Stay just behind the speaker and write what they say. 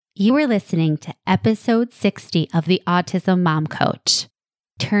You are listening to episode 60 of the Autism Mom Coach,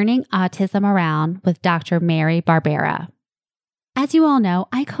 Turning Autism Around with Dr. Mary Barbera. As you all know,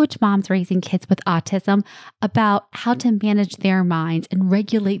 I coach moms raising kids with autism about how to manage their minds and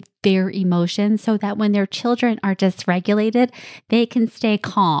regulate their emotions so that when their children are dysregulated, they can stay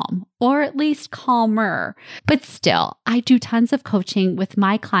calm, or at least calmer. But still, I do tons of coaching with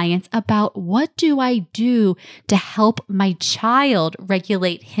my clients about what do I do to help my child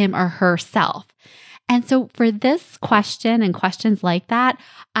regulate him or herself. And so for this question and questions like that,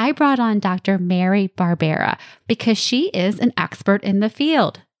 I brought on Dr. Mary Barbera because she is an expert in the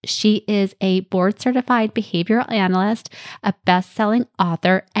field. She is a board-certified behavioral analyst, a best-selling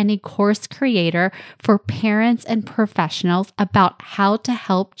author, and a course creator for parents and professionals about how to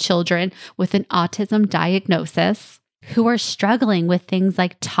help children with an autism diagnosis who are struggling with things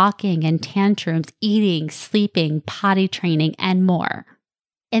like talking and tantrums, eating, sleeping, potty training, and more.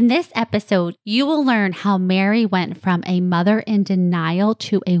 In this episode, you will learn how Mary went from a mother in denial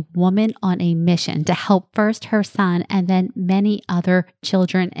to a woman on a mission to help first her son and then many other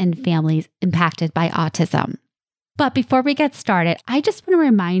children and families impacted by autism. But before we get started, I just want to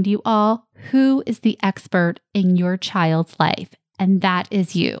remind you all who is the expert in your child's life, and that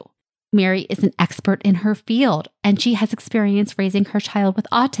is you. Mary is an expert in her field, and she has experience raising her child with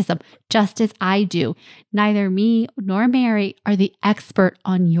autism, just as I do. Neither me nor Mary are the expert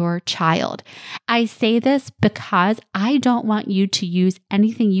on your child. I say this because I don't want you to use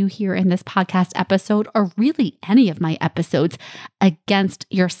anything you hear in this podcast episode, or really any of my episodes, against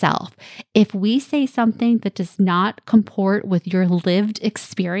yourself. If we say something that does not comport with your lived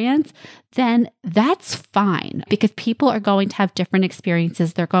experience, then that's fine, because people are going to have different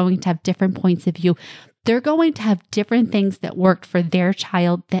experiences. They're going to have different points of view. They're going to have different things that worked for their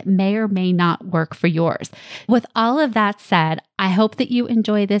child that may or may not work for yours. With all of that said, I hope that you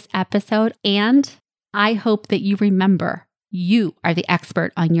enjoy this episode, and I hope that you remember you are the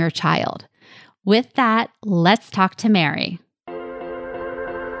expert on your child. With that, let's talk to Mary.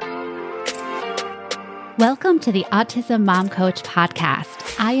 Welcome to the Autism Mom Coach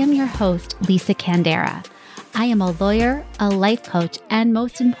podcast. I am your host, Lisa Candera. I am a lawyer, a life coach, and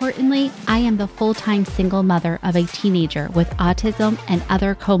most importantly, I am the full-time single mother of a teenager with autism and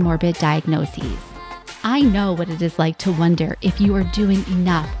other comorbid diagnoses. I know what it is like to wonder if you are doing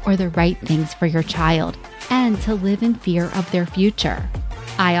enough or the right things for your child, and to live in fear of their future.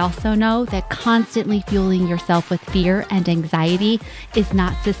 I also know that constantly fueling yourself with fear and anxiety is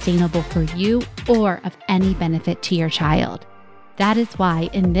not sustainable for you or of any benefit to your child. That is why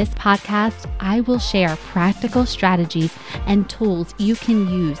in this podcast, I will share practical strategies and tools you can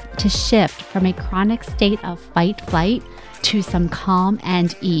use to shift from a chronic state of fight-flight to some calm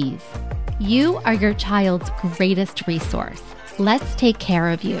and ease. You are your child's greatest resource. Let's take care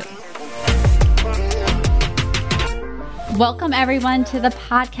of you. Welcome everyone to the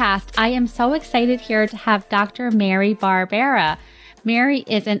podcast. I am so excited here to have Dr. Mary Barbera. Mary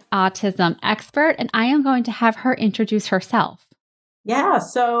is an autism expert, and I am going to have her introduce herself. Yeah,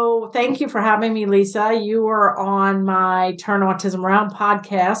 so thank you for having me, Lisa. You were on my Turn Autism Around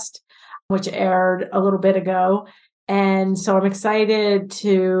podcast, which aired a little bit ago. And so I'm excited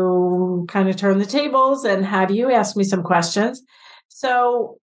to kind of turn the tables and have you ask me some questions.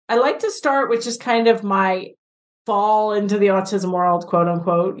 So I like to start with just kind of my fall into the autism world, quote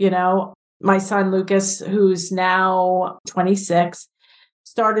unquote. You know, my son, Lucas, who's now 26,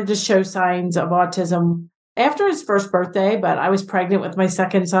 started to show signs of autism after his first birthday, but I was pregnant with my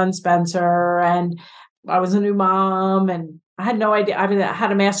second son, Spencer, and I was a new mom, and I had no idea. I mean, I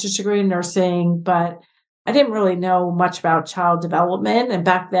had a master's degree in nursing, but I didn't really know much about child development. And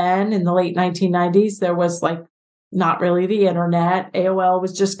back then in the late 1990s, there was like not really the internet. AOL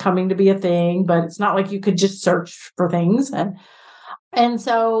was just coming to be a thing, but it's not like you could just search for things. And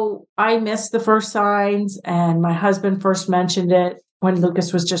so I missed the first signs, and my husband first mentioned it when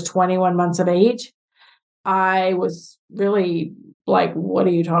Lucas was just 21 months of age. I was really like, what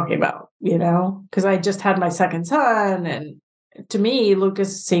are you talking about? You know, because I just had my second son, and to me,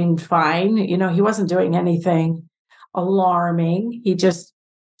 Lucas seemed fine. You know, he wasn't doing anything alarming. He just,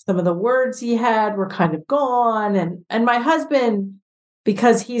 some of the words he had were kind of gone. And my husband,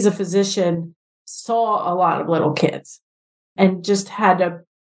 because he's a physician, saw a lot of little kids and just had a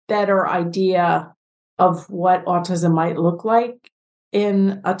better idea of what autism might look like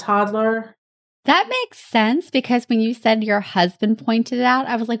in a toddler. That makes sense, because when you said your husband pointed it out,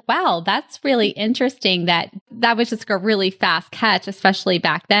 I was like, wow, that's really interesting that was just a really fast catch, especially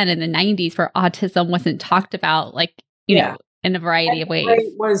back then in the 90s where autism wasn't talked about, like, you know, in a variety of ways.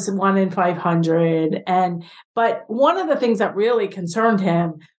 It was 1 in 500. But one of the things that really concerned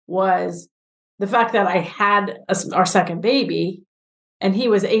him was the fact that I had our second baby, and he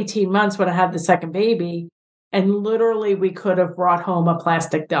was 18 months when I had the second baby. And literally, we could have brought home a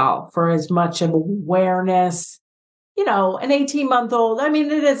plastic doll for as much of awareness. An 18-month-old, I mean,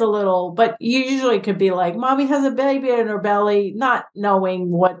 it is a little, but you usually could be like, mommy has a baby in her belly, not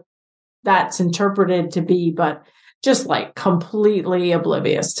knowing what that's interpreted to be, but just like completely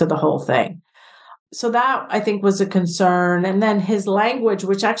oblivious to the whole thing. So that I think was a concern. And then his language,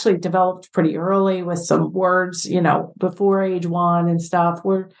 which actually developed pretty early with some words, before age 1 and stuff,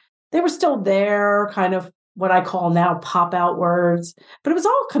 they were still there, kind of what I call now pop out words, but it was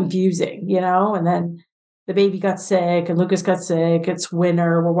all confusing, and then the baby got sick and Lucas got sick. It's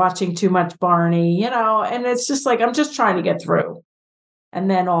winter. We're watching too much Barney, and it's just like, I'm just trying to get through. And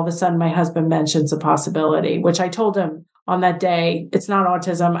then all of a sudden my husband mentions a possibility, which I told him on that day, it's not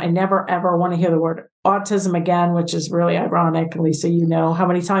autism. I never, ever want to hear the word autism again, which is really ironic. Lisa, you know how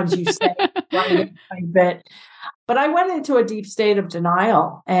many times you say it. But I went into a deep state of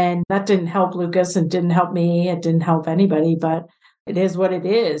denial, and that didn't help Lucas and didn't help me. It didn't help anybody, but it is what it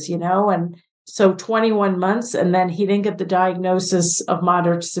is, And so 21 months, and then he didn't get the diagnosis of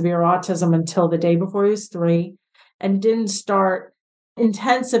moderate to severe autism until the day before he was 3, and didn't start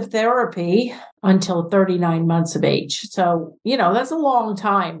intensive therapy until 39 months of age. So, that's a long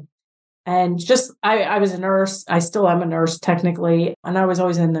time. And just, I was a nurse. I still am a nurse technically. And I was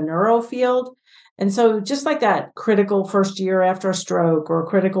always in the neuro field. And so just like that critical first year after a stroke, or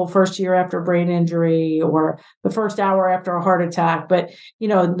critical first year after a brain injury, or the first hour after a heart attack. But,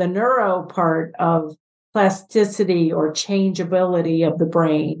 the neuro part of plasticity or changeability of the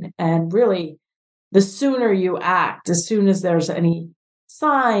brain. And really, the sooner you act, as soon as there's any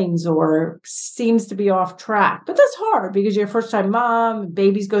signs or seems to be off track. But that's hard because you're a first-time mom,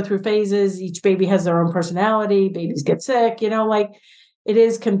 babies go through phases, each baby has their own personality, babies get sick, it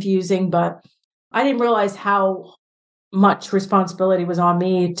is confusing, but I didn't realize how much responsibility was on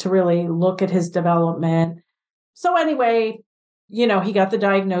me to really look at his development. So anyway, he got the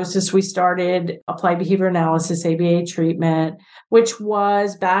diagnosis. We started applied behavior analysis, ABA treatment, which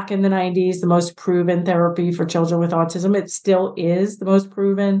was back in the 90s, the most proven therapy for children with autism. It still is the most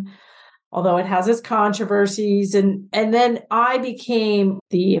proven, although it has its controversies. And then I became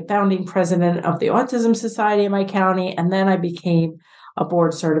the founding president of the Autism Society in my county. And then I became a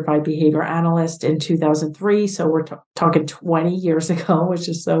board certified behavior analyst in 2003. So we're talking 20 years ago, which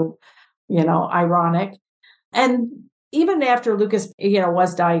is so, ironic. And even after Lucas,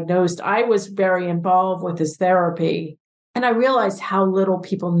 was diagnosed, I was very involved with his therapy. And I realized how little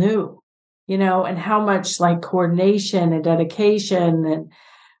people knew, and how much like coordination and dedication. And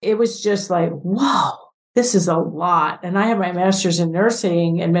it was just like, whoa, this is a lot. And I have my master's in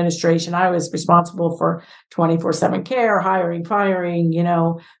nursing administration. I was responsible for 24/7 care, hiring, firing,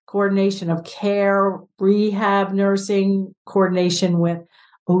 coordination of care, rehab nursing, coordination with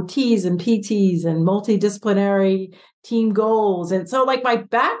OTs and PTs and multidisciplinary team goals. And so like my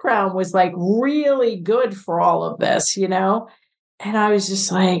background was like really good for all of this, and I was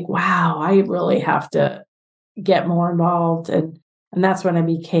just like, wow, I really have to get more involved. And that's when I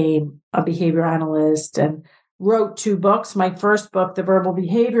became a behavior analyst and wrote 2 books. My first book, The Verbal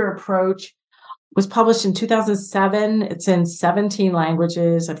Behavior Approach, was published in 2007. It's in 17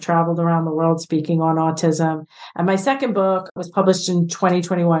 languages. I've traveled around the world speaking on autism. And my second book was published in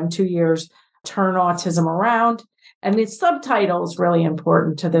 2021, 2 years, Turn Autism Around. And the subtitle is really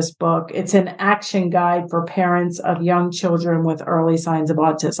important to this book. It's an action guide for parents of young children with early signs of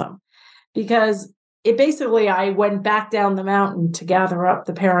autism. Because it basically, I went back down the mountain to gather up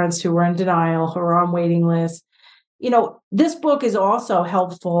the parents who were in denial, who were on waiting lists. This book is also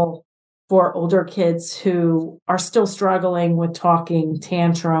helpful for older kids who are still struggling with talking,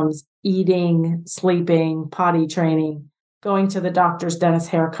 tantrums, eating, sleeping, potty training, going to the doctor's, dentist,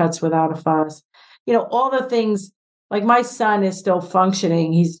 haircuts without a fuss. All the things, like my son is still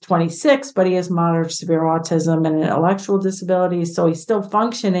functioning. He's 26, but he has moderate to severe autism and an intellectual disability. So he's still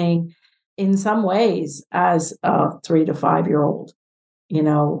functioning in some ways as a 3 to 5 year old,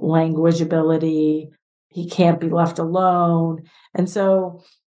 language ability. He can't be left alone. And so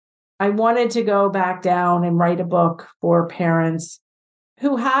I wanted to go back down and write a book for parents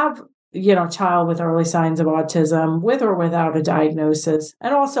who have, child with early signs of autism, with or without a diagnosis,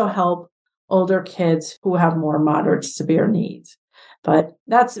 and also help older kids who have more moderate to severe needs. But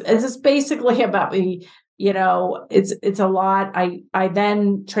it's basically about me. It's a lot. I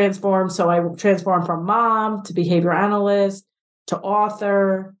then transformed. So I transformed from mom to behavior analyst to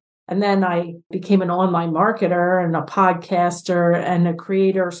author. And then I became an online marketer and a podcaster and a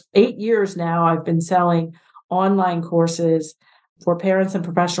creator. 8 years now, I've been selling online courses for parents and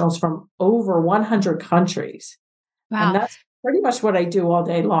professionals from over 100 countries. Wow. And that's pretty much what I do all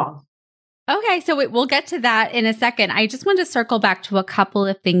day long. Okay, so we'll get to that in a second. I just want to circle back to a couple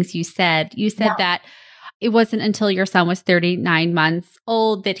of things you said. You said that it wasn't until your son was 39 months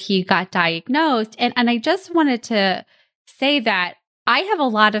old that he got diagnosed. And I just wanted to say that I have a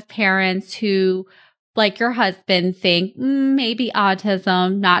lot of parents who, like your husband, think maybe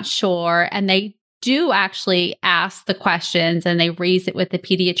autism, not sure. And they do actually ask the questions and they raise it with the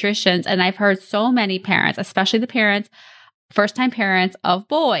pediatricians. And I've heard so many parents, especially the parents, first-time parents of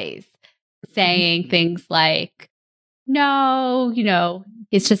boys, saying things like, no,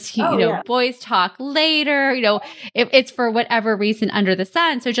 it's just, boys talk later, it's for whatever reason under the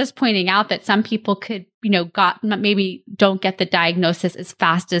sun. So just pointing out that some people could, maybe don't get the diagnosis as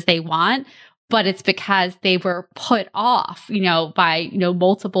fast as they want, but it's because they were put off, by,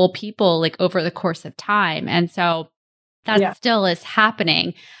 multiple people like over the course of time. And so that still is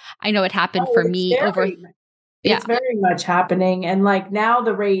happening. I know it happened for me It's very much happening. And like now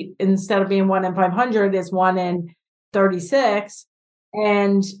the rate, instead of being 1 in 500, is 1 in 36.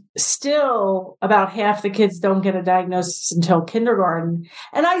 And still about half the kids don't get a diagnosis until kindergarten.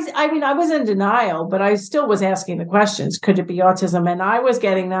 And I was in denial, but I still was asking the questions. Could it be autism? And I was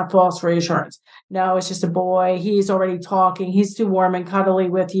getting that false reassurance. No, it's just a boy. He's already talking. He's too warm and cuddly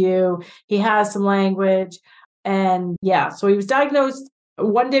with you. He has some language. And so he was diagnosed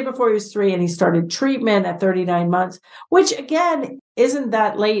one day before he was 3, and he started treatment at 39 months, which again, isn't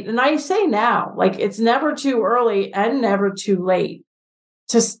that late. And I say now, like, it's never too early and never too late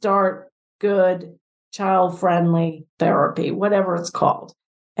to start good child-friendly therapy, whatever it's called.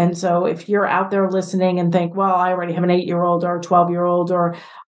 And so if you're out there listening and think, well, I already have an 8-year-old or a 12-year-old, or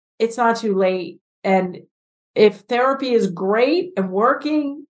it's not too late. And if therapy is great and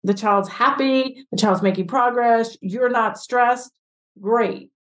working, the child's happy, the child's making progress, you're not stressed, great.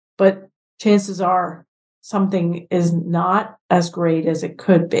 But chances are something is not as great as it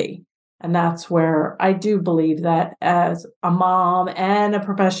could be. And that's where I do believe that as a mom and a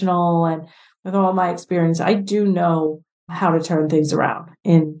professional, and with all my experience, I do know how to turn things around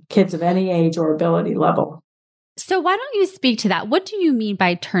in kids of any age or ability level. So why don't you speak to that? What do you mean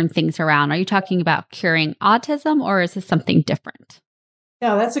by turn things around? Are you talking about curing autism, or is this something different?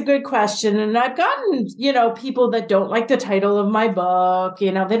 No, that's a good question. And I've gotten, people that don't like the title of my book, they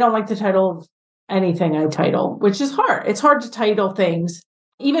don't like the title of anything I title, which is hard. It's hard to title things,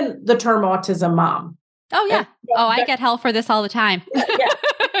 even the term autism mom. Oh, yeah. I get hell for this all the time.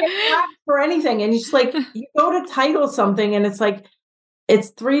 For anything. And you just like, you go to title something and it's like, it's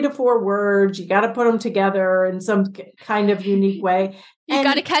 3 to 4 words. You got to put them together in some kind of unique way. You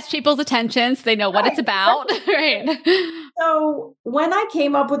got to catch people's attention so they know what it's about. Right. So when I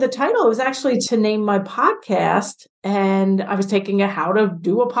came up with the title, it was actually to name my podcast. And I was taking a how to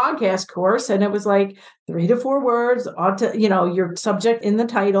do a podcast course. And it was like 3 to 4 words, your subject in the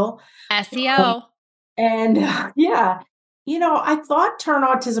title. SEO. And I thought turn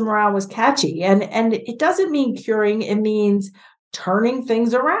autism around was catchy. And it doesn't mean curing. It means turning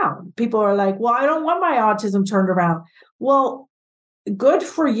things around. People are like, well, I don't want my autism turned around. Well, good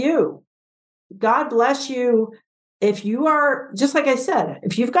for you. God bless you. If you are, just like I said,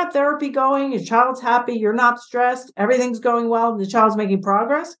 if you've got therapy going, your child's happy, you're not stressed, everything's going well, the child's making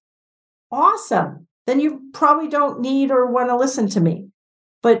progress, awesome. Then you probably don't need or want to listen to me.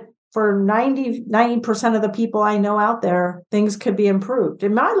 But for 90% of the people I know out there, things could be improved.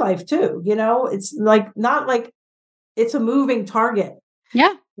 In my life too, it's like, not like it's a moving target.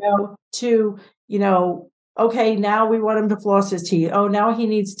 Yeah. Okay, now we want him to floss his teeth. Oh, now he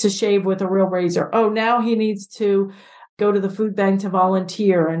needs to shave with a real razor. Oh, now he needs to go to the food bank to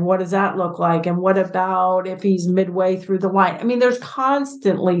volunteer. And what does that look like? And what about if he's midway through the line? I mean, there's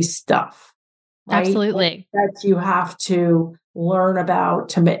constantly stuff, right? Absolutely. That you have to learn about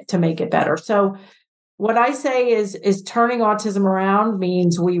to make it better. So what I say is turning autism around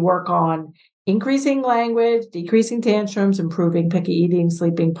means we work on increasing language, decreasing tantrums, improving picky eating,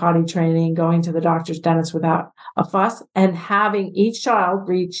 sleeping, potty training, going to the doctor's, dentist without a fuss, and having each child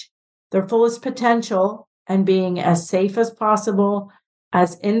reach their fullest potential and being as safe as possible,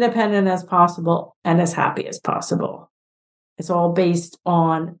 as independent as possible, and as happy as possible. It's all based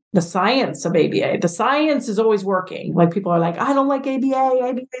on the science of ABA. The science is always working. Like people are like, I don't like ABA.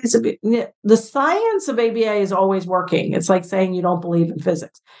 ABA is the science of ABA is always working. It's like saying you don't believe in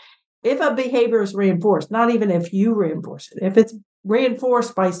physics. If a behavior is reinforced, not even if you reinforce it, if it's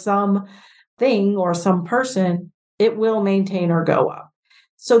reinforced by some thing or some person, it will maintain or go up.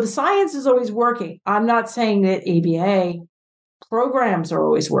 So the science is always working. I'm not saying that ABA programs are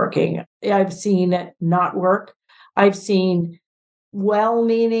always working. I've seen it not work. I've seen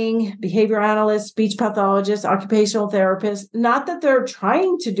well-meaning behavior analysts, speech pathologists, occupational therapists, not that they're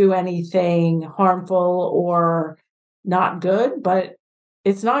trying to do anything harmful or not good, but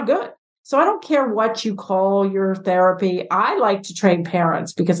it's not good. So I don't care what you call your therapy. I like to train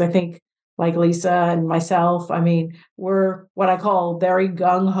parents because I think, like Lisa and myself, I mean, we're what I call very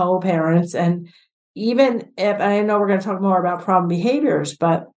gung-ho parents. And even if I know we're going to talk more about problem behaviors,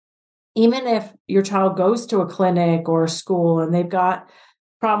 but even if your child goes to a clinic or a school and they've got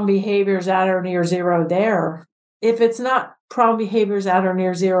problem behaviors at or near zero there, if it's not problem behaviors at or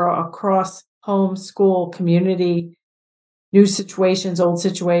near zero across home, school, community, new situations, old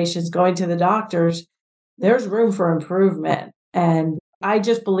situations, going to the doctors, there's room for improvement. And I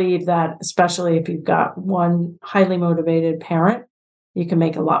just believe that, especially if you've got one highly motivated parent, you can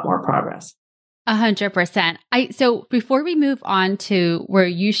make a lot more progress. 100%. So before we move on to where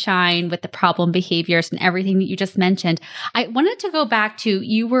you shine with the problem behaviors and everything that you just mentioned, I wanted to go back to,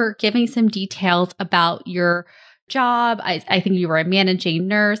 you were giving some details about your job. I think you were a managing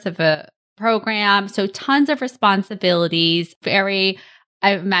nurse of a program. So tons of responsibilities, very,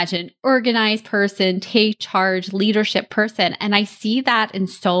 I imagine, organized person, take charge, leadership person. And I see that in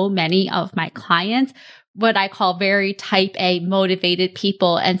so many of my clients, what I call very type A motivated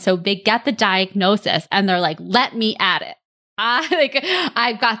people. And so they get the diagnosis and they're like, let me at it.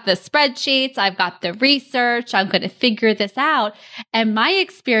 I've got the spreadsheets, I've got the research, I'm going to figure this out. And my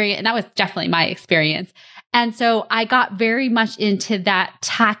experience, and that was definitely my experience. And so I got very much into that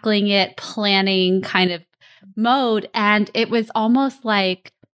tackling it, planning kind of mode. And it was almost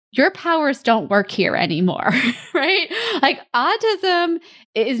like, your powers don't work here anymore, right? Like autism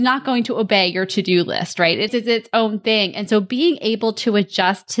is not going to obey your to-do list, right? It's its own thing. And so being able to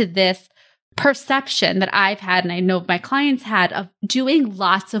adjust to this perception that I've had, and I know my clients had, of doing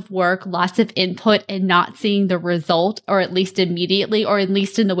lots of work, lots of input and not seeing the result, or at least immediately, or at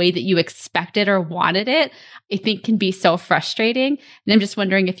least in the way that you expected or wanted it, I think can be so frustrating. And I'm just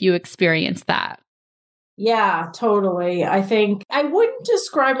wondering if you experienced that. Yeah, totally. I think I wouldn't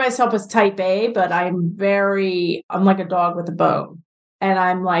describe myself as type A, but I'm like a dog with a bone. And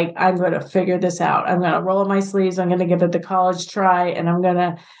I'm like, I'm going to figure this out. I'm going to roll up my sleeves. I'm going to give it the college try, and I'm going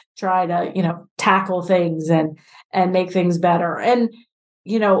to try to, tackle things and make things better. And,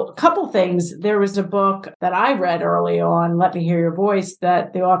 a couple things. There was a book that I read early on, Let Me Hear Your Voice,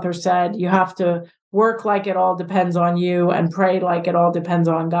 that the author said, you have to work like it all depends on you and pray like it all depends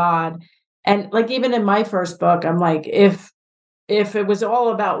on God. And like, even in my first book, I'm like, if it was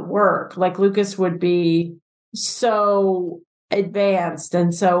all about work, like Lucas would be so advanced.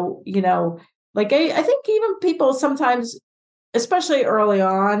 And so, like I think even people sometimes, especially early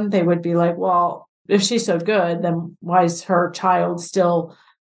on, they would be like, well, if she's so good, then why is her child still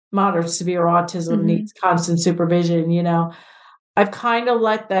moderate severe autism, needs constant supervision, I've kind of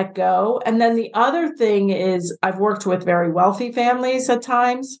let that go. And then the other thing is, I've worked with very wealthy families at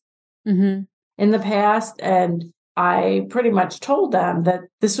times in the past. And I pretty much told them that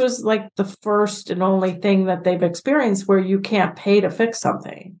this was like the first and only thing that they've experienced where you can't pay to fix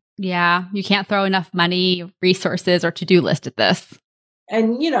something. Yeah, you can't throw enough money, resources, or to-do list at this.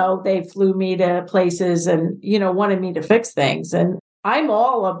 And, they flew me to places and, wanted me to fix things. And I'm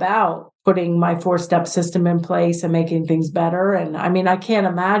all about putting my 4-step system in place and making things better. And I mean, I can't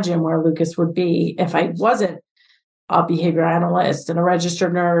imagine where Lucas would be if I wasn't a behavior analyst and a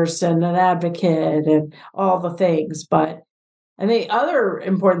registered nurse and an advocate and all the things. And the other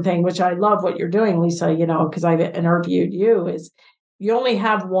important thing, which I love what you're doing, Lisa, because I've interviewed you, is you only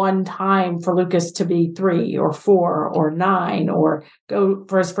have one time for Lucas to be 3 or 4 or 9 or go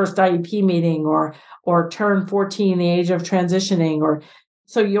for his first IEP meeting or turn 14, the age of transitioning, or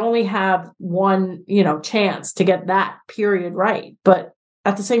so you only have one, chance to get that period right. But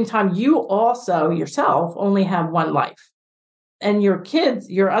at the same time, you also yourself only have one life, and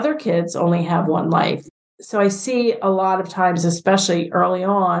your other kids only have one life. So I see a lot of times, especially early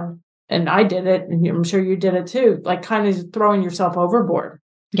on, and I did it, and I'm sure you did it too, like kind of throwing yourself overboard.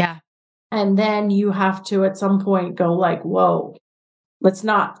 Yeah. And then you have to at some point go like, whoa, let's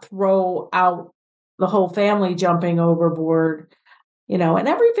not throw out the whole family jumping overboard, and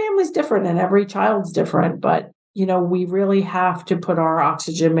every family's different and every child's different, but we really have to put our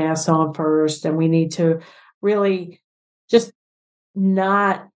oxygen mask on first, and we need to really just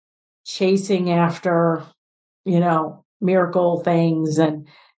not chasing after, miracle things. And,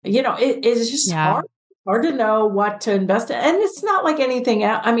 it's just hard to know what to invest in. And it's not like anything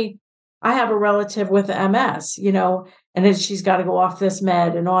else. I mean, I have a relative with MS, and then she's got to go off this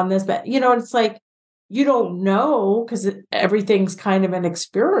med and on this med, it's like, you don't know because everything's kind of an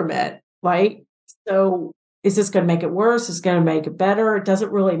experiment, right? So is this going to make it worse? Is it going to make it better? It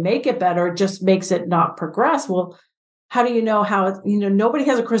doesn't really make it better. It just makes it not progress. Well, how do you know how it, nobody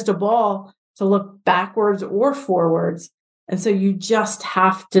has a crystal ball to look backwards or forwards. And so you just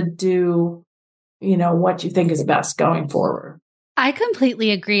have to do, what you think is best going forward. I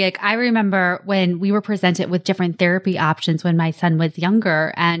completely agree. Like, I remember when we were presented with different therapy options when my son was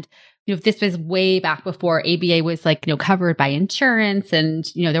younger. And, this was way back before ABA was covered by insurance, and,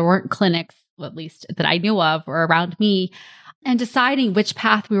 there weren't clinics, at least that I knew of, or around me, and deciding which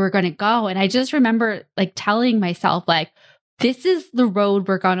path we were going to go. And I just remember telling myself, this is the road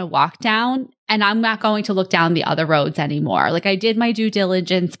we're going to walk down, and I'm not going to look down the other roads anymore. I did my due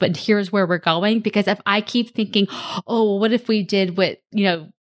diligence, but here's where we're going. Because if I keep thinking, oh, what if we did what,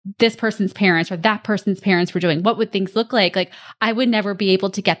 this person's parents or that person's parents were doing, what would things look like? I would never be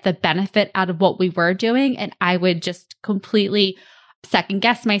able to get the benefit out of what we were doing. And I would just completely second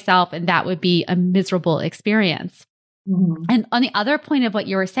guess myself. And that would be a miserable experience. Mm-hmm. And on the other point of what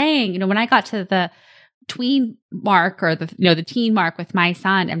you were saying, when I got to the tween mark, or the teen mark with my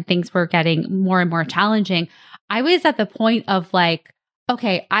son, and things were getting more and more challenging, I was at the point of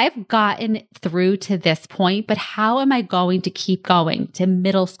okay, I've gotten through to this point, but how am I going to keep going to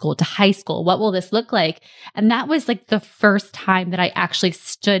middle school, to high school? What will this look like? And that was the first time that I actually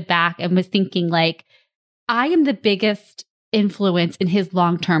stood back and was thinking I am the biggest influence in his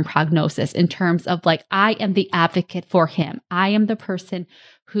long-term prognosis, in terms of I am the advocate for him. I am the person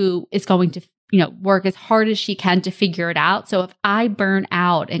who is going to work as hard as she can to figure it out. So if I burn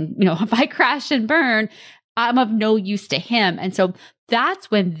out and, if I crash and burn, I'm of no use to him. And so that's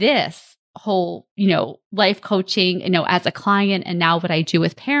when this whole, life coaching, as a client, and now what I do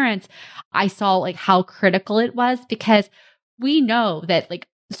with parents, I saw how critical it was, because we know that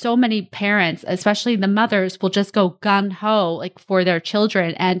so many parents, especially the mothers, will just go gung ho for their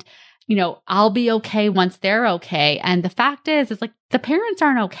children. And I'll be okay once they're okay. And the fact is the parents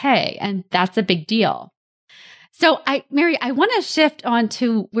aren't okay. And that's a big deal. So Mary, I want to shift on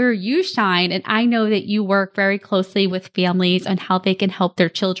to where you shine. And I know that you work very closely with families on how they can help their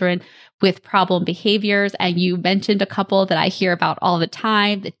children with problem behaviors. And you mentioned a couple that I hear about all the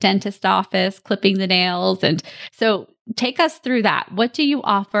time, the dentist office, clipping the nails. And so take us through that. What do you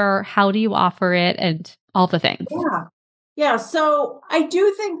offer? How do you offer it? And all the things. Yeah. So I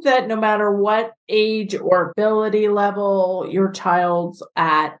do think that no matter what age or ability level your child's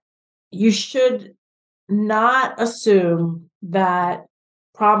at, you should not assume that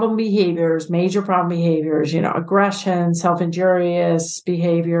problem behaviors, major problem behaviors, aggression, self-injurious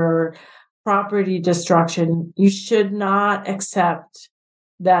behavior, property destruction, you should not accept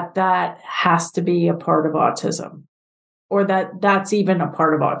that has to be a part of autism, or that's even a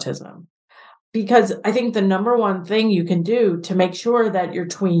part of autism. Because I think the number one thing you can do to make sure that your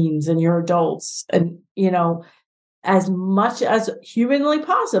tweens and your adults, and, as much as humanly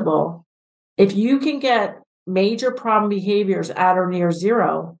possible, if you can get major problem behaviors at or near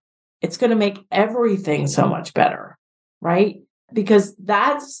zero, it's going to make everything so much better, right? Because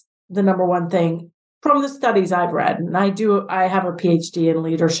that's the number one thing from the studies I've read. And I have a PhD in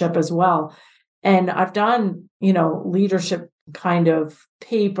leadership as well. And I've done, leadership kind of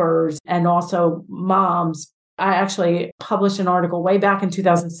papers, and also moms. I actually published an article way back in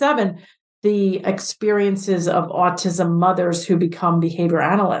 2007, the experiences of autism mothers who become behavior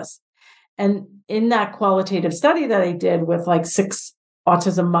analysts. And in that qualitative study that I did with 6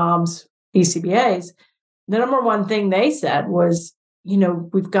 autism moms, ECBAs, the number one thing they said was,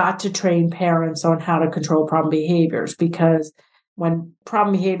 we've got to train parents on how to control problem behaviors, because when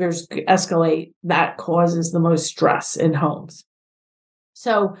problem behaviors escalate, that causes the most stress in homes.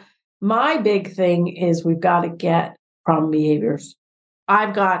 So my big thing is we've got to get problem behaviors.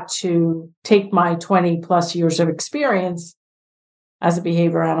 I've got to take my 20 plus years of experience as a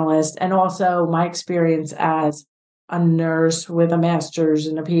behavior analyst, and also my experience as a nurse with a master's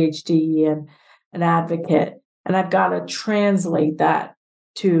and a PhD and an advocate. And I've got to translate that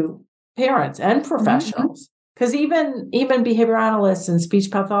to parents and professionals. Because even behavior analysts and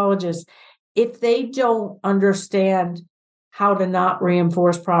speech pathologists, if they don't understand how to not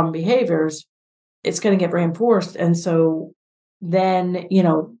reinforce problem behaviors, it's going to get reinforced. And so then,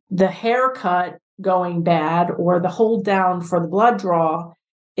 the haircut going bad, or the hold down for the blood draw,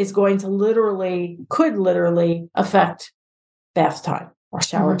 is going to could literally affect bath time or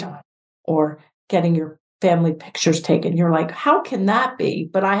shower time, or getting your family pictures taken. You're like, how can that be?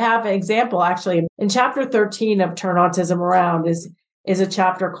 But I have an example actually in chapter 13 of Turn Autism Around is a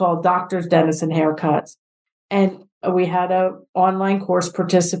chapter called Doctors, Dentists, and Haircuts. And we had an online course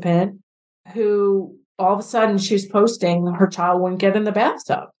participant who all of a sudden she was posting her child wouldn't get in the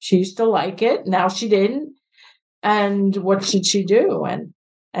bathtub. She used to like it. Now she didn't. And what should she do? And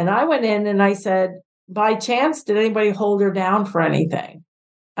I went in and I said, by chance, did anybody hold her down for anything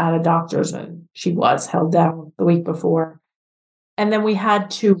at a doctor's? And she was held down the week before. And then we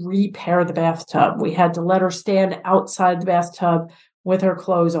had to repair the bathtub. We had to let her stand outside the bathtub with her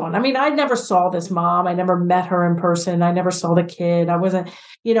clothes on. I mean, I never saw this mom. I never met her in person. I never saw the kid. I wasn't,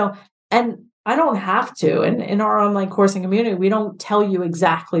 and I don't have to. And in our online coursing community, we don't tell you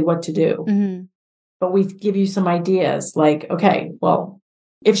exactly what to do, but we give you some ideas like, okay, well,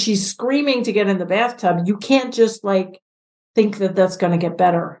 if she's screaming to get in the bathtub, you can't just think that that's going to get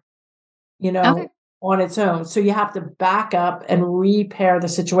better, Okay. on its own. So you have to back up and repair the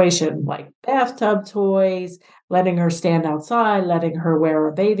situation, like bathtub toys, letting her stand outside, letting her wear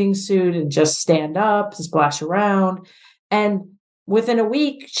a bathing suit and just stand up, splash around. And within a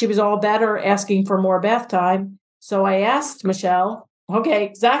week, she was all better, asking for more bath time. So I asked Michelle, okay,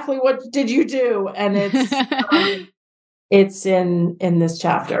 exactly what did you do? And it's in this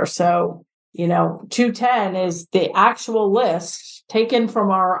chapter. So, 210 is the actual list taken from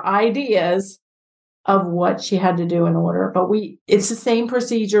our ideas of what she had to do in order. But it's the same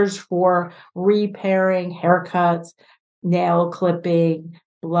procedures for repairing, haircuts, nail clipping,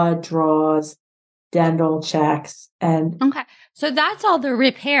 blood draws, dental checks. And okay. So that's all the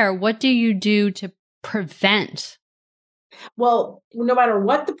repair. What do you do to prevent? well, no matter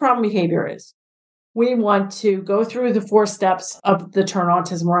what the problem behavior is, we want to go through the 4 steps of the Turn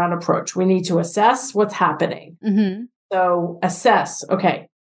Autism Around approach. We need to assess what's happening. So assess, okay,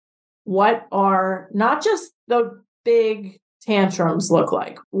 what are not just the big tantrums look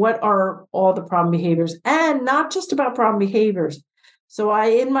like? What are all the problem behaviors? And not just about problem behaviors. So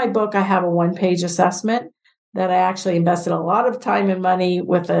in my book, I have a 1-page assessment that I actually invested a lot of time and money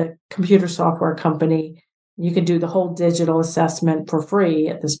with a computer software company. You can do the whole digital assessment for free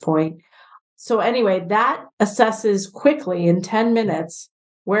at this point. So anyway, that assesses quickly in 10 minutes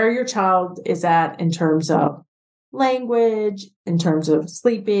where your child is at in terms of language, in terms of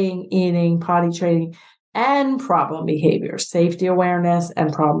sleeping, eating, potty training, and problem behaviors, safety awareness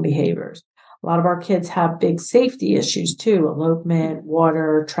and problem behaviors. A lot of our kids have big safety issues too, elopement,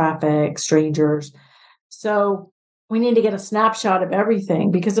 water, traffic, strangers. So we need to get a snapshot of everything,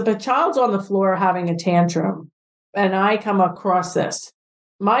 because if a child's on the floor having a tantrum and I come across this,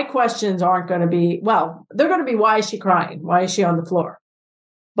 my questions aren't going to be, well, they're going to be, why is she crying? Why is she on the floor?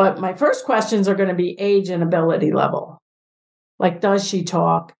 But my first questions are going to be age and ability level. Like, does she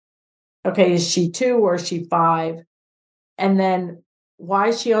talk? Okay, is she 2 or is she 5? And then why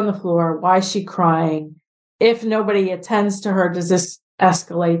is she on the floor? Why is she crying? If nobody attends to her, does this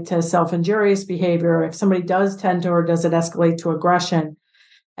escalate to self-injurious behavior? If somebody does tend to her, does it escalate to aggression?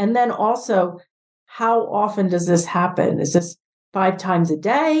 And then also, how often does this happen? Is this 5 times a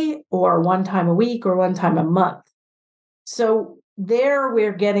day or 1 time a week or 1 time a month? So there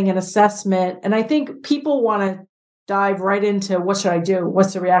we're getting an assessment. And I think people want to dive right into, what should I do?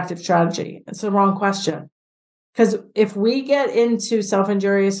 What's the reactive strategy? It's the wrong question. Because if we get into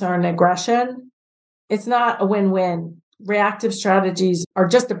self-injurious or an aggression, it's not a win-win. Reactive strategies are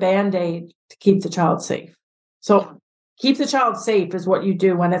just a Band-Aid to keep the child safe. So keep the child safe is what you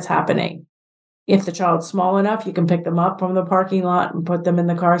do when it's happening. If the child's small enough, you can pick them up from the parking lot and put them in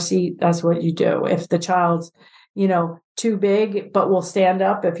the car seat. That's what you do. If the child's, too big, but will stand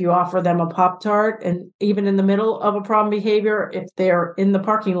up if you offer them a Pop-Tart, and even in the middle of a problem behavior, if they're in the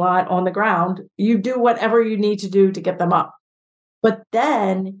parking lot on the ground, you do whatever you need to do to get them up. But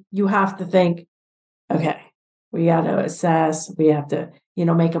then you have to think, okay, we got to assess, we have to,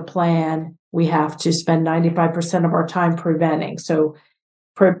 make a plan. We have to spend 95% of our time preventing. So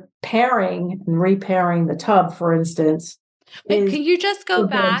preparing and repairing the tub, for instance. Wait, can you just go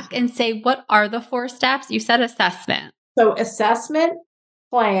back and say, what are the 4 steps? You said assessment. So assessment,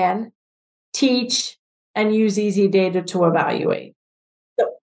 plan, teach, and use easy data to evaluate. So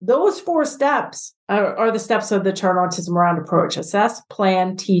those 4 steps are the steps of the Turn Autism Around approach: assess,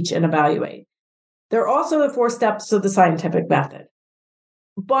 plan, teach, and evaluate. They're also the 4 steps of the scientific method.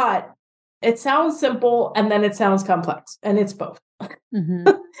 But it sounds simple and then it sounds complex, and it's both.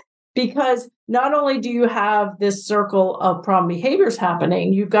 Because not only do you have this circle of problem behaviors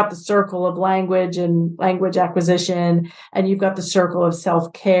happening, you've got the circle of language and language acquisition, and you've got the circle of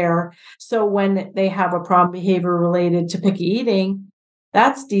self-care. So when they have a problem behavior related to picky eating,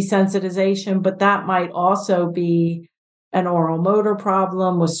 that's desensitization, but that might also be an oral motor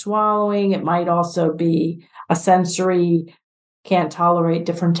problem with swallowing. It might also be a sensory, can't tolerate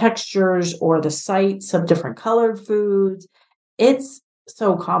different textures or the sights of different colored foods. It's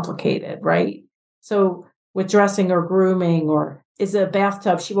so complicated, right? So with dressing or grooming, or is it a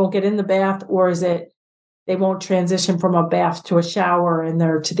bathtub, she won't get in the bath, or is it they won't transition from a bath to a shower and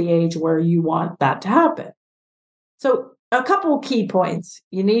they're to the age where you want that to happen. So a couple of key points.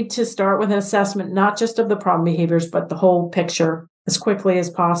 You need to start with an assessment, not just of the problem behaviors, but the whole picture as quickly as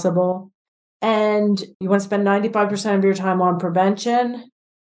possible. And you want to spend 95% of your time on prevention.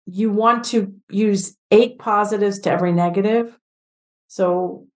 You want to use 8 positives to every negative.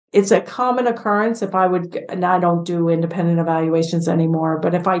 So it's a common occurrence if I would, and I don't do independent evaluations anymore,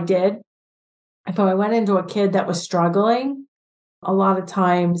 but if I did, if I went into a kid that was struggling, a lot of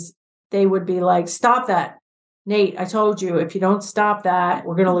times they would be like, stop that. Nate, I told you, if you don't stop that,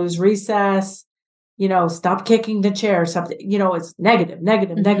 we're going to lose recess. Stop kicking the chair. Something, it's negative,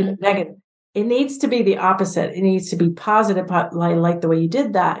 negative, negative, negative. It needs to be the opposite. It needs to be positive, like the way you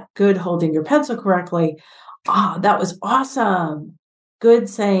did that. Good, holding your pencil correctly. Oh, that was awesome. Good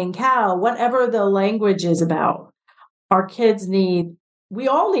saying cow, whatever the language is about. Our kids we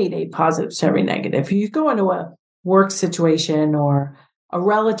all need 8 positives to every negative. If you go into a work situation or a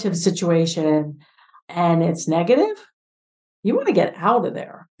relative situation and it's negative, you want to get out of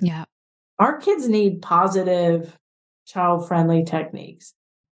there. Yeah. Our kids need positive, child-friendly techniques.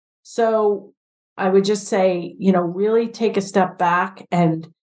 So I would just say, really take a step back, and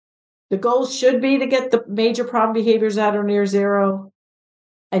the goal should be to get the major problem behaviors at or near zero,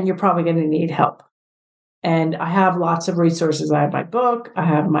 and you're probably going to need help. And I have lots of resources. I have my book, I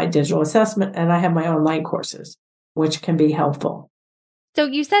have my digital assessment, and I have my online courses, which can be helpful. So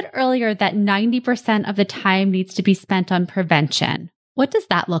you said earlier that 90% of the time needs to be spent on prevention. What does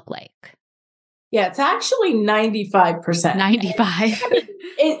that look like? Yeah, it's actually 95%. 95.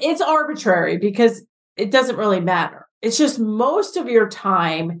 It's arbitrary because it doesn't really matter. It's just most of your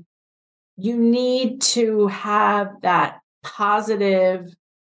time, you need to have that positive,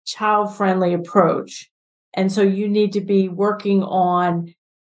 child-friendly approach. And so you need to be working on,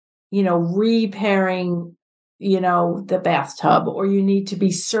 repairing, the bathtub, or you need to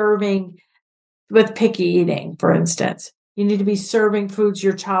be serving with picky eating, for instance. You need to be serving foods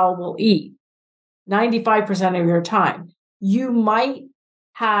your child will eat 95% of your time. You might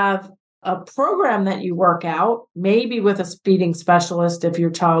have a program that you work out, maybe with a feeding specialist if your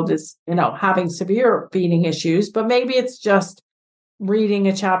child is, having severe feeding issues, but maybe it's just reading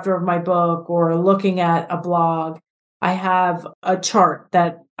a chapter of my book or looking at a blog. I have a chart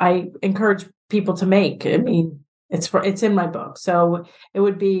that I encourage people to make. I mean, it's in my book. So it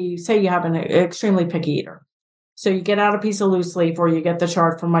would be, say you have an extremely picky eater. So you get out a piece of loose leaf or you get the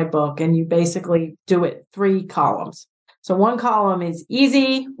chart from my book and you basically do it 3 columns. So one column is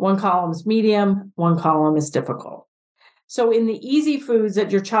easy, one column is medium, one column is difficult. So in the easy foods that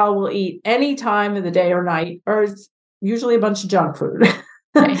your child will eat any time of the day or night, or it's usually a bunch of junk food.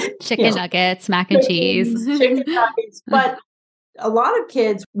 Right. Chicken nuggets, mac and cheese. Chicken nuggets. But a lot of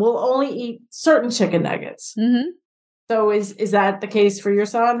kids will only eat certain chicken nuggets. Mm-hmm. So is that the case for your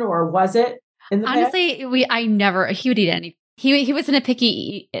son, or was it? Honestly, he would eat any. He wasn't a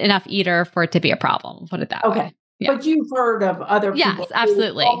picky enough eater for it to be a problem. Put it that way. Okay. Yeah. But you've heard of other people. Yes,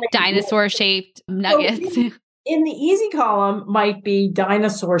 absolutely. Dinosaur-shaped nuggets. So in the easy column might be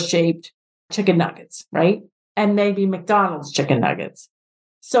dinosaur-shaped chicken nuggets, right? And maybe McDonald's chicken nuggets.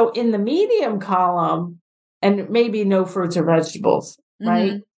 So in the medium column, and maybe no fruits or vegetables,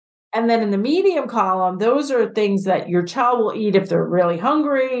 right? Mm-hmm. And then in the medium column, those are things that your child will eat if they're really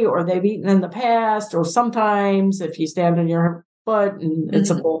hungry or they've eaten in the past, or sometimes if you stand on your foot and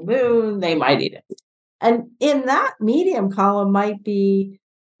it's a full moon, they might eat it. And in that medium column might be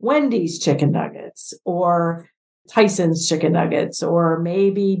Wendy's chicken nuggets or Tyson's chicken nuggets, or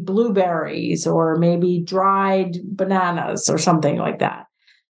maybe blueberries, or maybe dried bananas or something like that.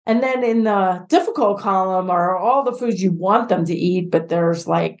 And then in the difficult column are all the foods you want them to eat, but there's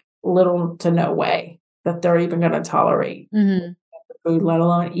like little to no way that they're even going to tolerate the food, let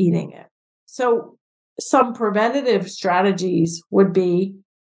alone eating it. So some preventative strategies would be,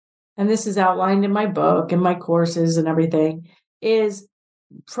 and this is outlined in my book and my courses and everything, is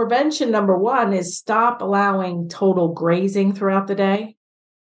prevention number 1 is stop allowing total grazing throughout the day.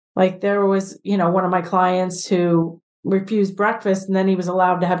 Like there was, one of my clients who refused breakfast and then he was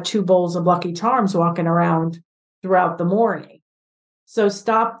allowed to have 2 bowls of Lucky Charms walking around throughout the morning. So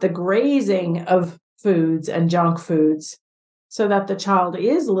stop the grazing of foods and junk foods so that the child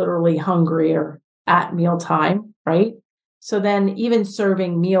is literally hungrier at mealtime, right? So then even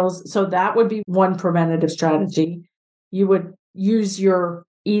serving meals, so that would be one preventative strategy. You would use your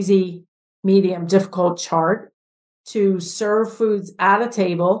easy, medium, difficult chart to serve foods at a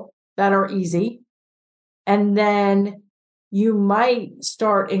table that are easy. And then you might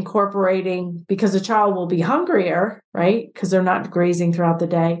start incorporating, because the child will be hungrier, right? Because they're not grazing throughout the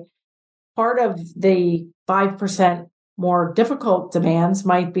day. Part of the 5% more difficult demands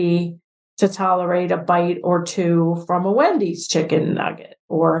might be to tolerate a bite or two from a Wendy's chicken nugget,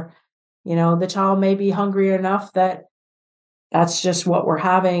 or, the child may be hungry enough that that's just what we're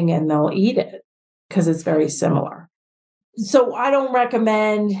having and they'll eat it because it's very similar. So I don't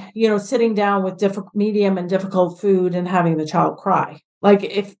recommend, sitting down with medium and difficult food and having the child cry. Like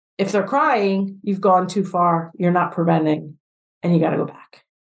if they're crying, you've gone too far, you're not preventing, and you got to go back.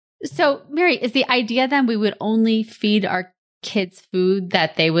 So, Mary, is the idea then we would only feed our kids food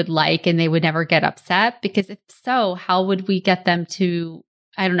that they would like and they would never get upset? Because if so, how would we get them to,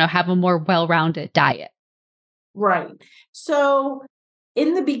 I don't know, have a more well-rounded diet? Right. So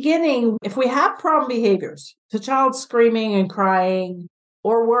in the beginning, if we have problem behaviors, the child screaming and crying,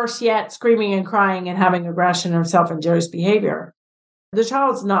 or worse yet, screaming and crying and having aggression or self-injurious behavior, the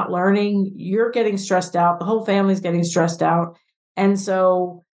child's not learning, you're getting stressed out, the whole family's getting stressed out. And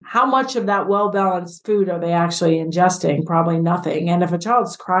so how much of that well-balanced food are they actually ingesting? Probably nothing. And if a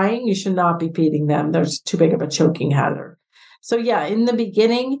child's crying, you should not be feeding them. There's too big of a choking hazard. So yeah, in the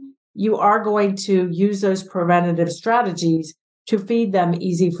beginning, you are going to use those preventative strategies to feed them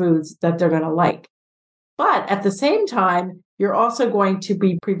easy foods that they're going to like. But at the same time, you're also going to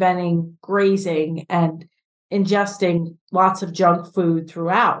be preventing grazing and ingesting lots of junk food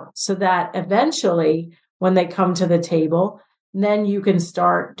throughout, so that eventually when they come to the table, then you can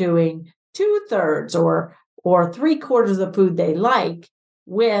start doing 2/3 or 3/4 of food they like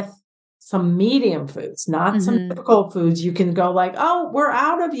with some medium foods, not some difficult foods. You can go like, oh, we're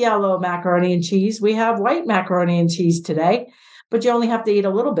out of yellow macaroni and cheese. We have white macaroni and cheese today, but you only have to eat a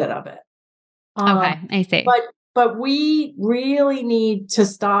little bit of it. Okay, I see. But we really need to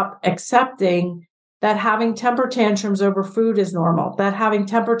stop accepting that having temper tantrums over food is normal, that having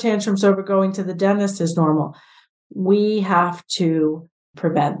temper tantrums over going to the dentist is normal. We have to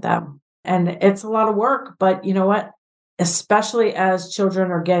prevent them. And it's a lot of work, but you know what? Especially as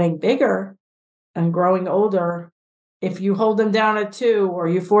children are getting bigger and growing older, if you hold them down at 2 or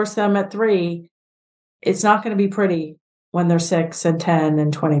you force them at 3, it's not going to be pretty when they're 6 and 10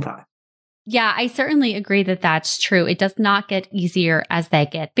 and 25. Yeah, I certainly agree that that's true. It does not get easier as they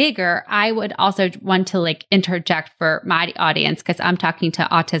get bigger. I would also want to interject for my audience, because I'm talking to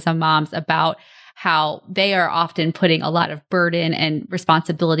autism moms about how they are often putting a lot of burden and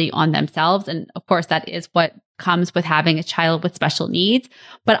responsibility on themselves. And of course, that is what comes with having a child with special needs.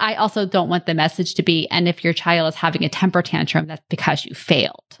 But I also don't want the message to be, and if your child is having a temper tantrum, that's because you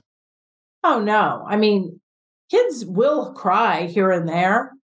failed. Oh, no. I mean, kids will cry here and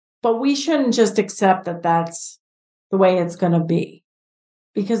there, but we shouldn't just accept that that's the way it's going to be,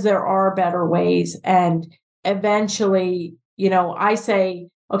 because there are better ways. And eventually, I say,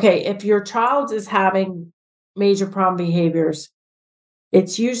 okay, if your child is having major problem behaviors,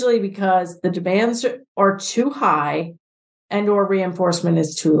 it's usually because the demands are too high and or reinforcement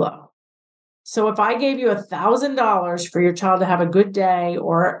is too low. So if I gave you $1,000 for your child to have a good day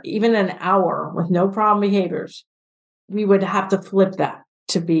or even an hour with no problem behaviors, we would have to flip that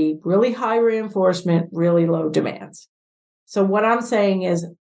to be really high reinforcement, really low demands. So what I'm saying is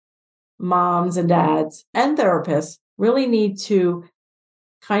moms and dads and therapists really need to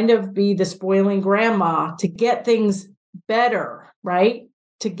kind of be the spoiling grandma to get things better, right?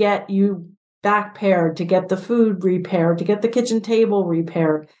 To get you back paired, to get the food repaired, to get the kitchen table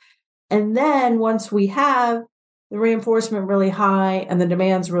repaired. And then once we have the reinforcement really high and the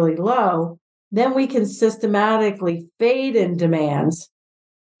demands really low, then we can systematically fade in demands.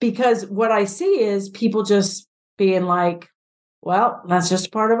 Because what I see is people just being like, well, that's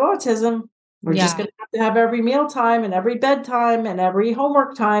just part of autism. We're just going to have every mealtime and every bedtime and every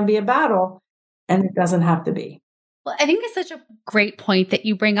homework time be a battle. And it doesn't have to be. Well, I think it's such a great point that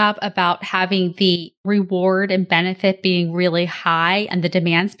you bring up about having the reward and benefit being really high and the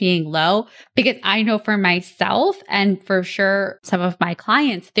demands being low, because I know for myself and for sure some of my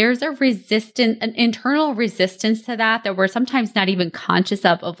clients, there's an internal resistance to that we're sometimes not even conscious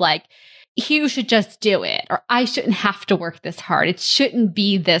of like, you should just do it, or I shouldn't have to work this hard. It shouldn't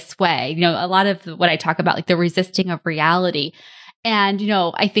be this way. A lot of what I talk about, like the resisting of reality. And,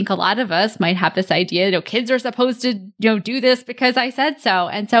 I think a lot of us might have this idea, kids are supposed to, do this because I said so.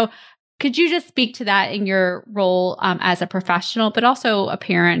 And so could you just speak to that in your role as a professional, but also a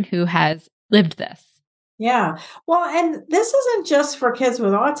parent who has lived this? Yeah. Well, and this isn't just for kids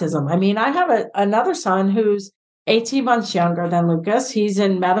with autism. I mean, I have another son who's 18 months younger than Lucas. He's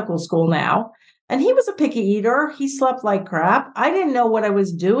in medical school now, and he was a picky eater. He slept like crap. I didn't know what I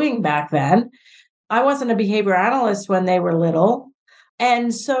was doing back then. I wasn't a behavior analyst when they were little.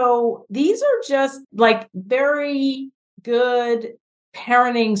 And so these are just like very good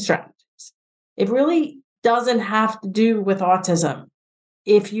parenting strategies. It really doesn't have to do with autism.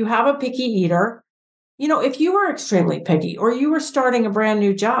 If you have a picky eater, if you were extremely picky or you were starting a brand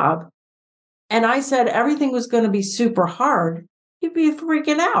new job and I said everything was going to be super hard, you'd be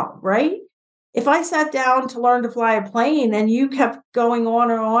freaking out, right? If I sat down to learn to fly a plane and you kept going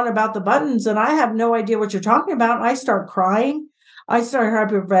on and on about the buttons and I have no idea what you're talking about, and I start crying, I start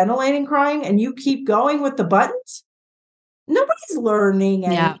hyperventilating crying, and you keep going with the buttons, nobody's learning Yeah.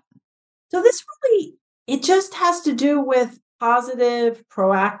 anything. So this really, it just has to do with positive,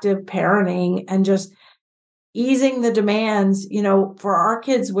 proactive parenting and just easing the demands, for our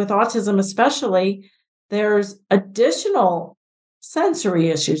kids with autism, especially. There's additional sensory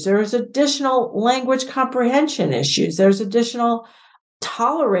issues. There's additional language comprehension issues. There's additional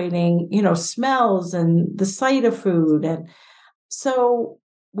tolerating, smells and the sight of food. And so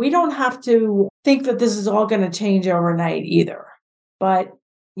we don't have to think that this is all going to change overnight either. But,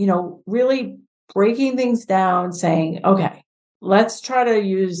 really breaking things down, saying, okay, let's try to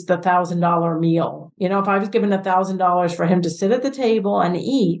use the $1,000 meal. If I was given $1,000 for him to sit at the table and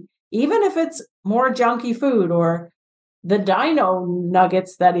eat, even if it's more junky food or the dino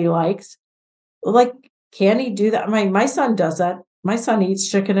nuggets that he likes, like, can he do that? My son does that. My son eats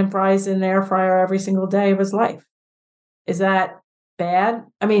chicken and fries in the air fryer every single day of his life. Is that bad?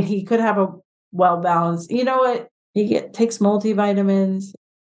 I mean, he could have a well-balanced, what? Takes multivitamins.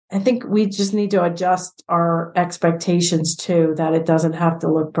 I think we just need to adjust our expectations too, that it doesn't have to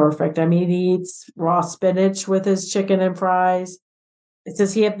look perfect. I mean, he eats raw spinach with his chicken and fries.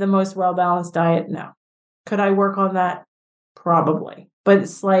 Does he have the most well-balanced diet? No. Could I work on that? Probably. But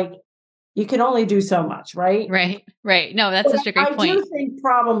it's like, you can only do so much, right? Right. No, that's such a great point. I do think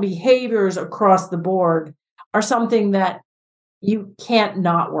problem behaviors across the board are something that you can't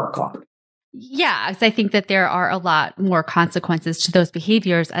not work on. Yeah, because I think that there are a lot more consequences to those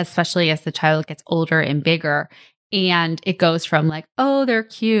behaviors, especially as the child gets older and bigger. And it goes from like, oh, they're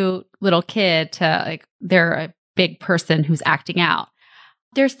cute little kid to like, they're a big person who's acting out.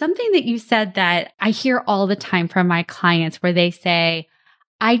 There's something that you said that I hear all the time from my clients where they say,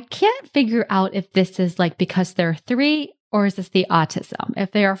 I can't figure out if this is like because they're 3 or is this the autism?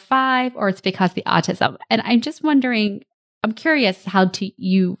 If they are 5 or it's because the autism. And I'm just wondering, I'm curious how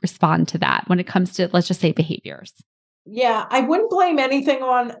you respond to that when it comes to, let's just say, behaviors. Yeah, I wouldn't blame anything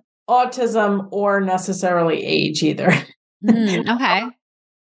on autism or necessarily age either. Okay.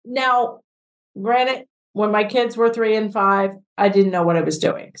 Now, granted, when my kids were 3 and 5, I didn't know what I was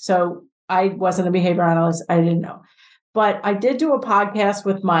doing. So I wasn't a behavior analyst. I didn't know. But I did do a podcast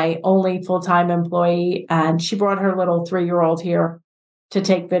with my only full-time employee, and she brought her little 3-year-old here to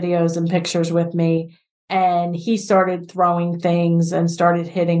take videos and pictures with me. And he started throwing things and started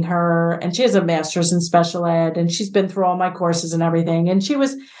hitting her. And she has a master's in special ed, and she's been through all my courses and everything. And she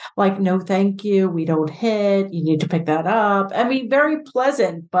was like, no, thank you. We don't hit. You need to pick that up. I mean, very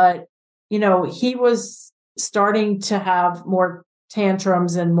pleasant. But, he was starting to have more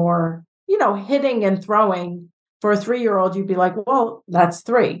tantrums and more, hitting and throwing. For a 3-year-old, you'd be like, well, that's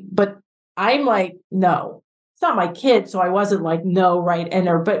 3. But I'm like, no, it's not my kid. So I wasn't like, no, right.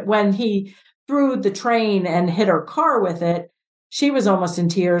 But when he threw the train and hit her car with it, she was almost in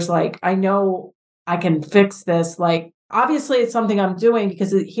tears. Like, I know I can fix this. Like, obviously it's something I'm doing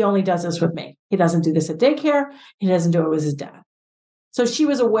because he only does this with me. He doesn't do this at daycare. He doesn't do it with his dad. So she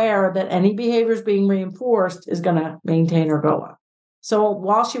was aware that any behaviors being reinforced is going to maintain or go up. So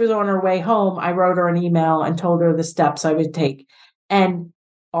while she was on her way home, I wrote her an email and told her the steps I would take, and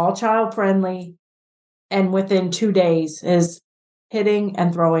all child friendly. And within 2 days, his hitting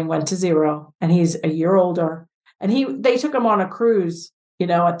and throwing went to 0. And he's a year older. And they took him on a cruise, at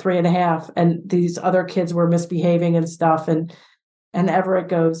 3.5. And these other kids were misbehaving and stuff. And Everett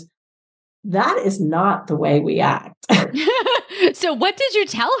goes, that is not the way we act. So what did you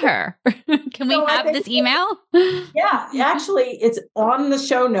tell her? Can we have this email? Yeah, actually, it's on the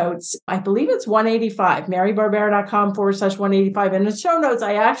show notes. I believe it's 185, marybarbera.com/185. In the show notes,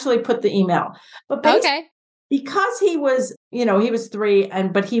 I actually put the email. But basically, because he was, he was 3,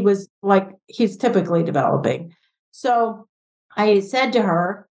 but he was like, he's typically developing. So I said to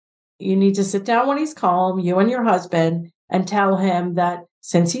her, you need to sit down when he's calm, you and your husband, and tell him that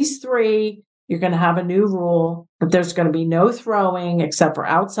since he's 3, you're going to have a new rule that there's going to be no throwing except for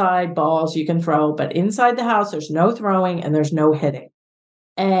outside balls you can throw. But inside the house, there's no throwing and there's no hitting.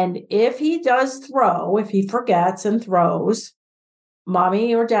 And if he does throw, if he forgets and throws,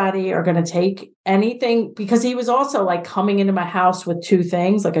 mommy or daddy are going to take anything, because he was also like coming into my house with 2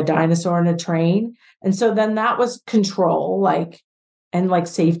 things, like a dinosaur and a train. And so then that was control, and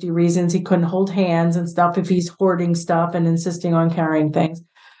safety reasons. He couldn't hold hands and stuff if he's hoarding stuff and insisting on carrying things.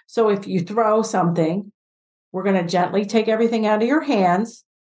 So if you throw something, we're going to gently take everything out of your hands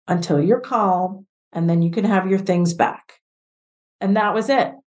until you're calm, and then you can have your things back. And that was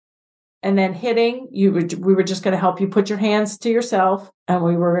it. And then we were just going to help you put your hands to yourself, and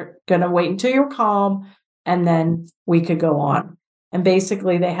we were going to wait until you're calm, and then we could go on. And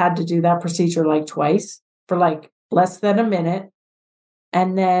basically they had to do that procedure like twice for like less than a minute.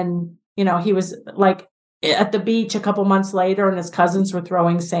 And then, he was like at the beach a couple months later, and his cousins were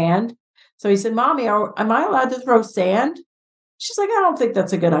throwing sand. So he said, Mommy, am I allowed to throw sand? She's like, I don't think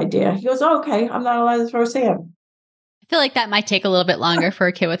that's a good idea. He goes, oh, okay, I'm not allowed to throw sand. I feel like that might take a little bit longer for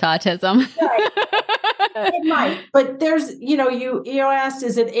a kid with autism. Right. It might, but there's, you asked,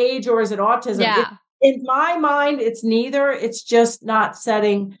 is it age or is it autism? Yeah. In my mind, it's neither. It's just not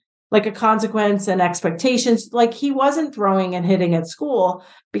setting like a consequence and expectations. Like he wasn't throwing and hitting at school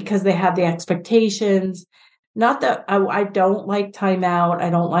because they had the expectations. Not that I don't like timeout. I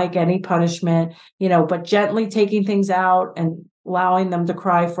don't like any punishment, but gently taking things out and allowing them to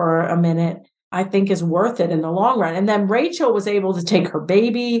cry for a minute, I think is worth it in the long run. And then Rachel was able to take her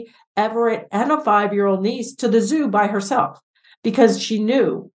baby, Everett, and a 5-year-old niece to the zoo by herself because she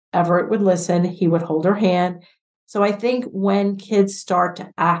knew Everett would listen. He would hold her hand. So I think when kids start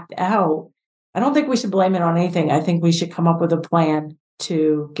to act out, I don't think we should blame it on anything. I think we should come up with a plan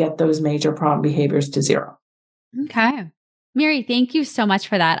to get those major problem behaviors to zero. Okay. Mary, thank you so much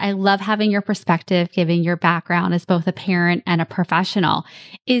for that. I love having your perspective, given your background as both a parent and a professional.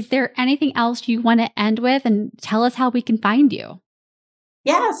 Is there anything else you want to end with, and tell us how we can find you?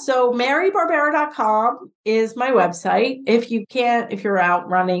 Yeah. So marybarbera.com is my website. If you're out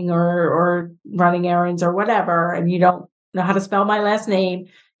running or running errands or whatever, and you don't know how to spell my last name,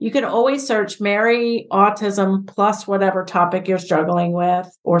 you can always search Mary Autism plus whatever topic you're struggling with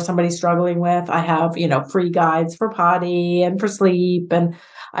or somebody's struggling with. I have, free guides for potty and for sleep, and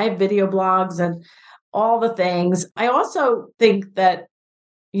I have video blogs and all the things. I also think that,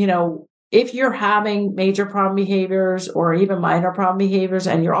 if you're having major problem behaviors or even minor problem behaviors,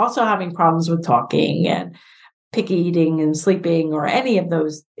 and you're also having problems with talking and picky eating and sleeping or any of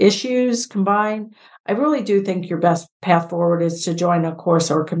those issues combined, I really do think your best path forward is to join a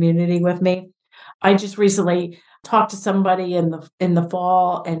course or community with me. I just recently talked to somebody in the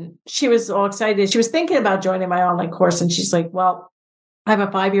fall, and she was all excited. She was thinking about joining my online course, and she's like, well, I have a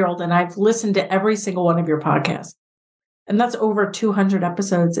 5-year-old and I've listened to every single one of your podcasts. And that's over 200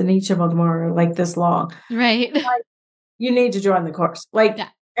 episodes, and each of them are like this long. Right. Like, you need to join the course. Yeah.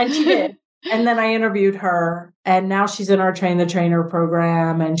 And she did. And then I interviewed her, and now she's in our Train the Trainer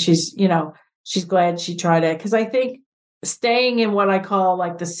program, and she's glad she tried it. Because I think staying in what I call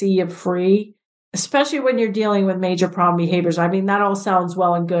like the sea of free, especially when you're dealing with major problem behaviors. I mean, that all sounds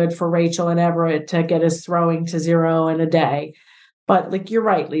well and good for Rachel and Everett to get us throwing to zero in a day. But like, you're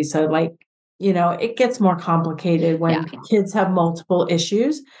right, Lisa, it gets more complicated when kids have multiple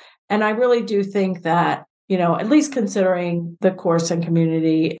issues. And I really do think that, at least considering the course and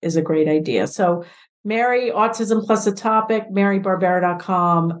community is a great idea. So Mary Autism plus a topic,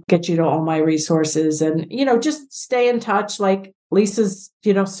 marybarbera.com, get you to all my resources, and, just stay in touch. Like Lisa's,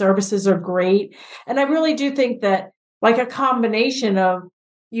 services are great. And I really do think that like a combination of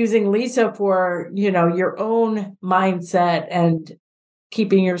using Lisa for, your own mindset and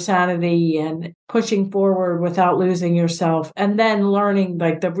keeping your sanity and pushing forward without losing yourself, and then learning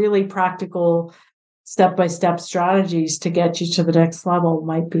like the really practical step-by-step strategies to get you to the next level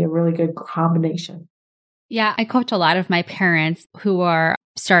might be a really good combination. Yeah, I coach a lot of my parents who are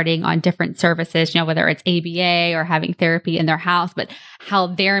starting on different services, whether it's ABA or having therapy in their house, but how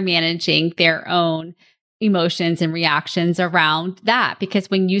they're managing their own emotions and reactions around that. Because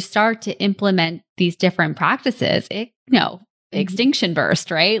when you start to implement these different practices, extinction burst,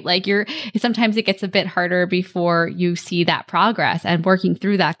 right? Like sometimes it gets a bit harder before you see that progress, and working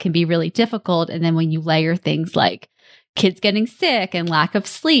through that can be really difficult. And then when you layer things like kids getting sick and lack of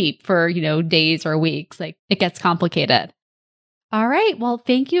sleep for, days or weeks, like it gets complicated. All right. Well,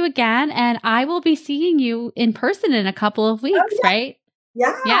 thank you again. And I will be seeing you in person in a couple of weeks, right?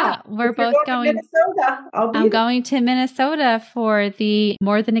 Yeah. Yeah. We're both going to Minnesota. I'm going to Minnesota for the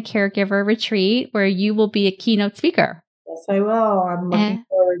More Than a Caregiver retreat, where you will be a keynote speaker. Yes, I will. I'm looking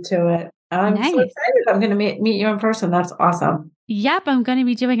forward to it. I'm so excited. I'm going to meet you in person. That's awesome. Yep. I'm going to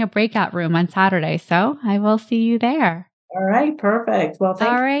be doing a breakout room on Saturday, so I will see you there. All right. Perfect. Well, thank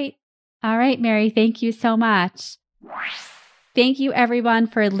you. All right, Mary. Thank you so much. Thank you, everyone,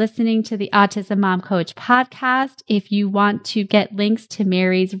 for listening to the Autism Mom Coach podcast. If you want to get links to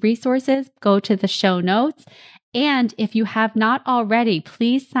Mary's resources, go to the show notes. And if you have not already,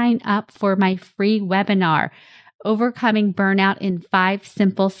 please sign up for my free webinar. Overcoming Burnout in 5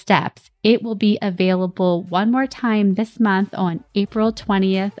 Simple Steps. It will be available one more time this month on April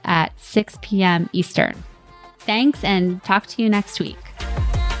 20th at 6 p.m. Eastern. Thanks, and talk to you next week.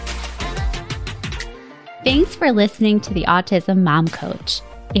 Thanks for listening to the Autism Mom Coach.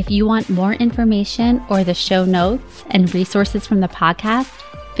 If you want more information or the show notes and resources from the podcast,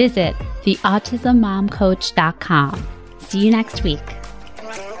 visit theautismmomcoach.com. See you next week.